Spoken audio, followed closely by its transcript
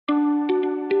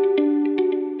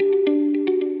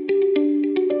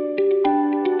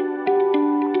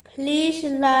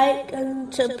like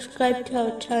and subscribe to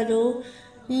our channel.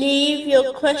 Leave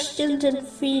your questions and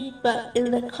feedback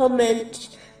in the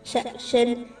comments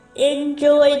section.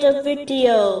 Enjoy the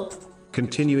video.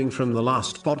 Continuing from the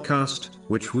last podcast,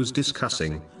 which was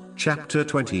discussing chapter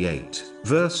 28,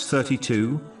 verse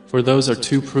 32. For those are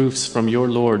two proofs from your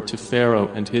Lord to Pharaoh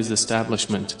and his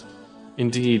establishment.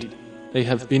 Indeed, they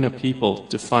have been a people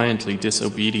defiantly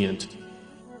disobedient.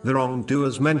 The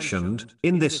wrongdoers mentioned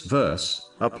in this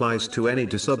verse applies to any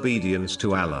disobedience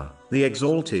to Allah, the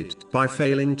Exalted, by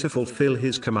failing to fulfill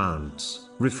His commands,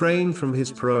 refrain from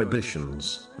His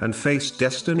prohibitions, and face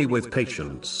destiny with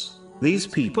patience. These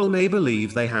people may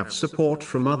believe they have support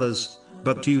from others,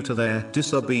 but due to their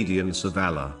disobedience of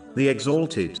Allah, the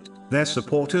Exalted, their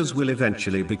supporters will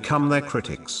eventually become their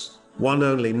critics. One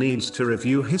only needs to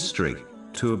review history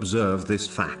to observe this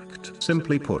fact.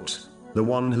 Simply put, the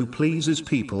one who pleases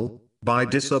people by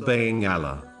disobeying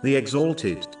Allah, the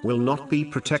Exalted, will not be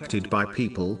protected by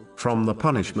people from the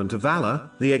punishment of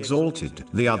Allah, the Exalted.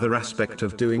 The other aspect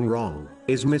of doing wrong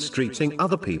is mistreating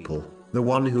other people. The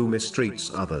one who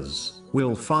mistreats others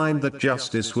will find that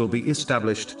justice will be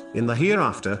established in the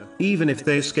hereafter, even if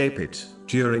they escape it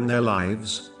during their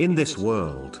lives in this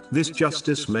world. This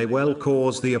justice may well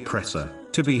cause the oppressor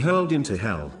to be hurled into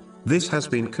hell. This has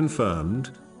been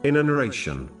confirmed in a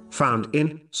narration found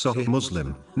in Sahih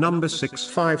Muslim, number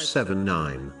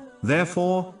 6579.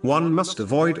 Therefore, one must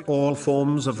avoid all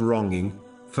forms of wronging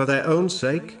for their own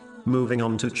sake. Moving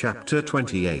on to chapter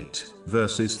 28,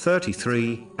 verses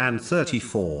 33 and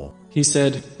 34. He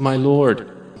said, My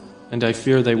Lord, and I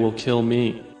fear they will kill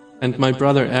me, and my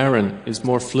brother Aaron is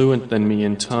more fluent than me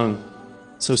in tongue,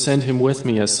 so send him with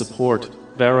me as support,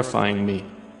 verifying me.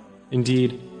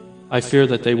 Indeed, I fear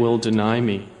that they will deny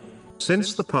me.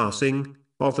 Since the passing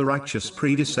of the righteous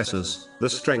predecessors, the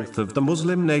strength of the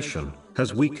Muslim nation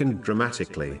has weakened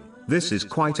dramatically. This is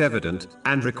quite evident,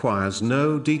 and requires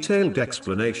no detailed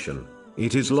explanation.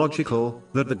 It is logical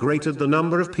that the greater the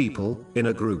number of people in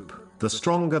a group, the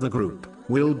stronger the group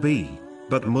will be.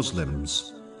 But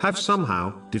Muslims have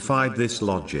somehow defied this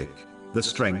logic. The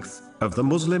strength of the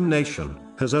Muslim nation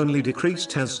has only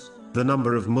decreased as the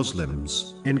number of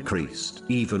Muslims increased.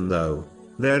 Even though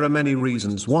there are many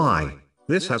reasons why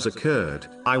this has occurred,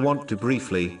 I want to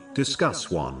briefly discuss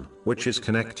one, which is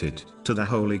connected to the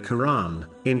Holy Quran,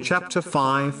 in chapter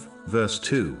 5, verse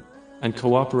 2. And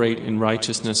cooperate in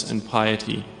righteousness and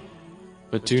piety,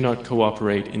 but do not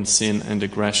cooperate in sin and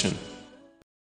aggression.